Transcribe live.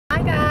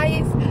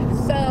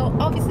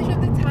obviously from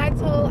the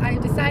title, I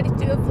decided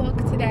to do a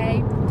vlog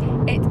today.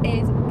 It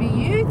is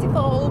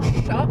beautiful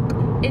shock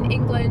in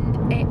England.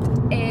 It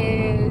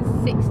is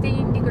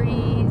 16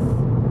 degrees,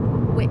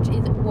 which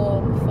is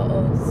warm for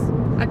us.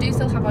 I do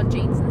still have on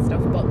jeans and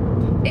stuff, but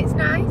it's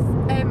nice.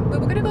 We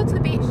were going to go to the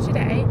beach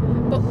today,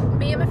 but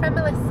me and my friend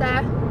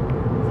Melissa,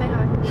 say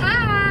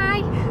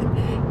hi,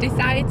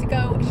 decided to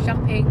go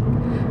shopping.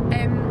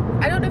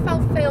 I don't know if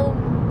I'll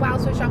film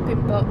whilst we're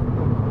shopping, but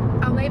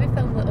I'll maybe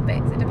film a little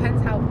bit, because it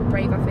depends how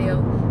brave I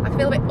feel. I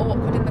feel a bit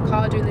awkward in the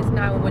car doing this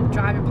now, and we're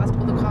driving past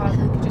other cars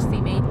and you can just see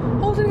me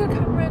holding a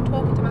camera and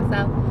talking to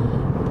myself.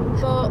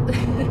 But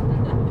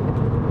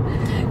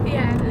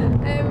yeah,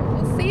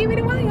 we'll see you in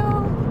a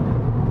while.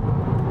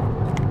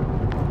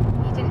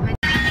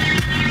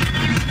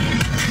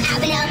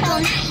 I've been up all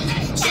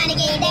night, trying to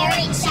get that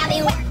rich. I've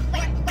been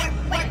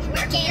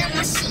working on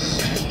my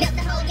shit. Built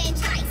the whole game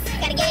twice,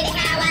 gotta get it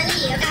how I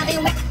live. I've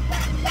been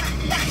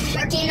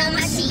working on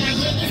my shit.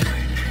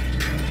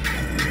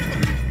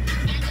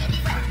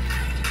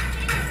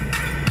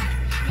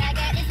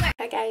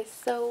 Hi guys,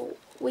 so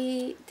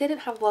we didn't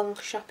have long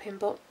shopping,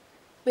 but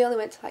we only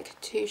went to like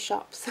 2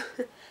 shops.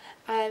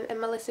 And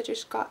Melissa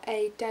just got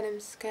a denim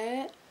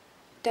skate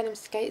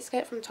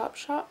skirt from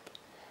Topshop.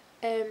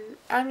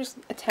 I'm just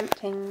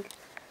attempting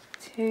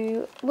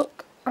to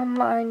look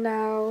online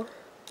now.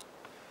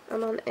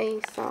 I'm on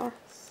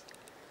ASOS.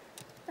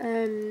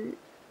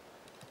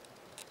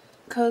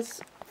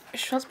 Because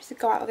she wants me to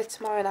go out with it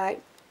tomorrow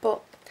night,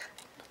 but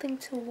nothing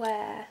to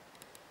wear.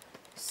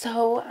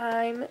 So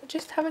I'm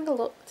just having a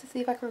look to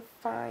see if I can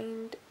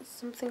find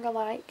something I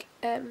like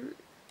and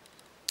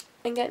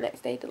get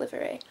next day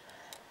delivery.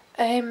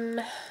 I'm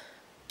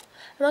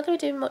not going to be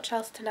doing much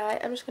else tonight.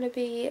 I'm just going to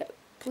be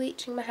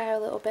bleaching my hair a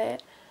little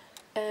bit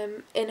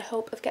in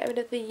hope of getting rid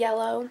of the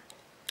yellow.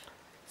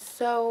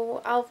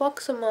 So I'll vlog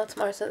some more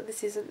tomorrow so that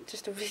this isn't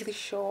just a really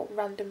short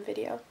random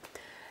video.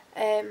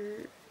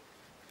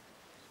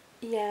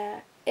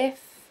 Yeah,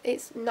 if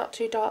it's not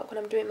too dark when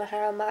I'm doing my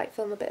hair, I might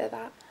film a bit of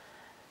that.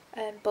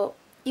 But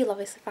you'll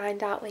obviously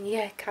find out when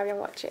you carry on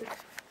watching.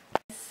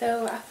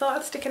 So I thought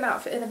I'd stick an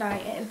outfit of the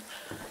night in.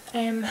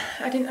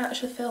 I didn't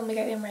actually film me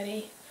getting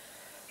ready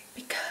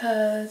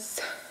because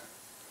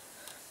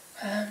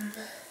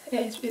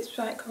it's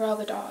like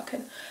rather dark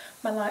and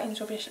my lighting's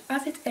rubbish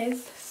as it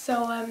is.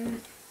 So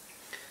I'm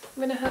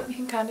gonna hope you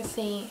can kind of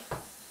see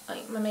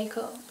like my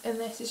makeup in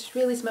this. It's just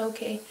really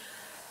smoky.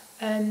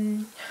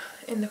 In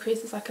the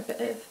crease is like a bit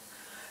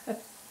of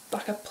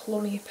like a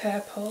plummy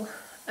purple.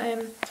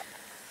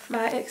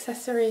 My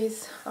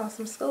accessories are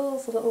some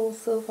skulls, a little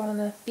silver one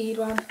and a bead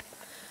one,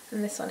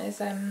 and this one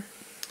is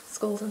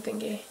skulls and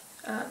thingy,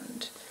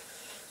 and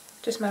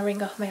just my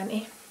ring off my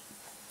auntie.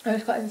 I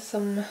just got in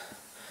some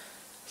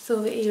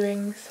silver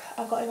earrings.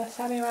 I've got in my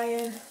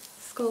samurai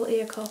skull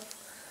ear cuff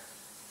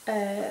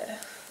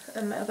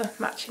and my other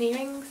matching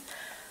earrings.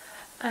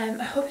 I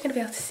hope you're going to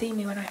be able to see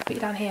me when I put you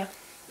down here.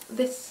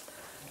 This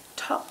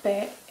top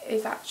bit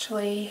is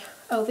actually,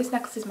 oh, this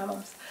necklace is my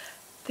mum's.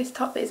 This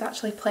top bit is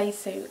actually play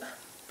suit,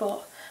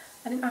 but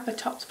I didn't have a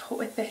top to put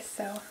with this,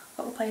 so I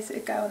got the play suit to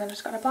go, and then I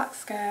just got a black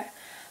skirt,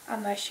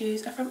 and my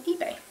shoes are from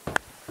eBay.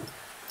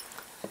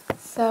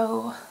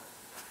 So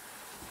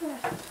yeah.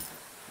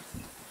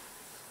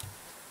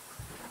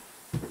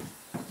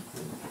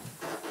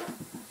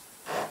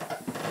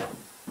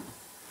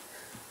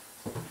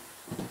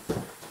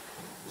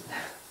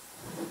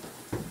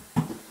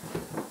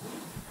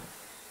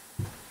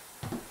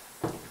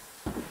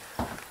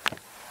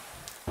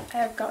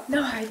 I've got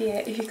no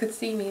idea if you could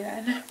see me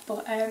then,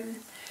 but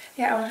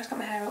yeah, I just got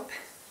my hair up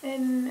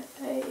in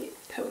a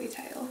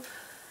ponytail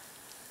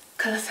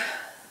because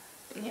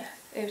yeah,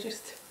 it was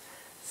just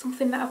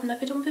something that I've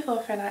never done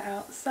before for a night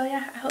out. So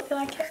yeah, I hope you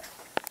like it.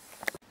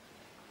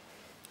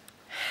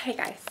 Hey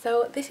guys,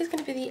 so this is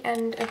going to be the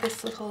end of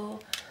this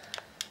little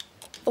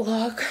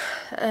vlog.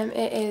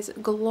 It is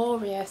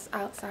glorious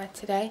outside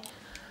today,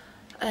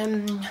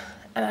 and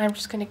I'm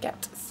just going to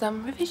get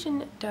some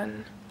revision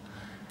done.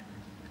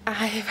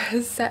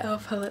 I've set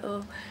up a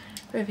little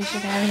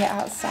revision area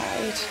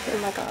outside in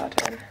my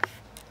garden.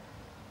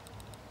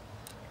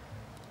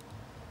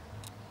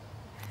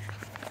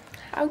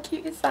 How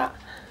cute is that?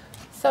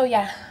 So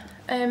yeah,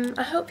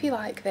 I hope you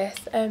like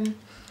this.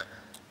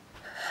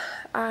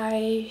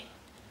 I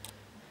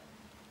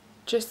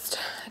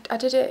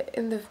did it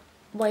in the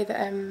way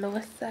that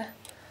Melissa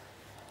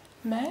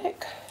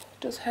Merck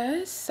does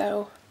hers,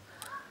 so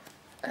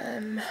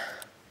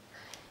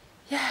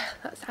yeah,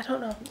 I don't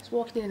know, I'm just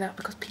walking in and out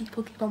because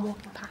people keep on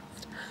walking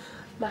past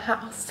my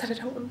house and I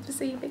don't want them to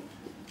see me.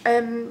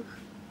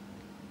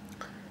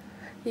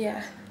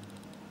 Yeah,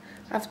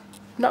 I've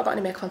not got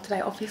any makeup on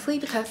today obviously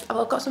because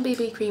I've got some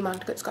BB cream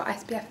on, it's got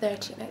SPF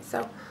 30 in it,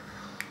 so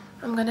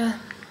I'm gonna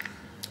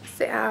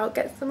sit out,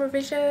 get some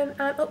revision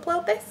and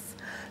upload this.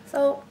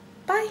 So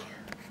bye.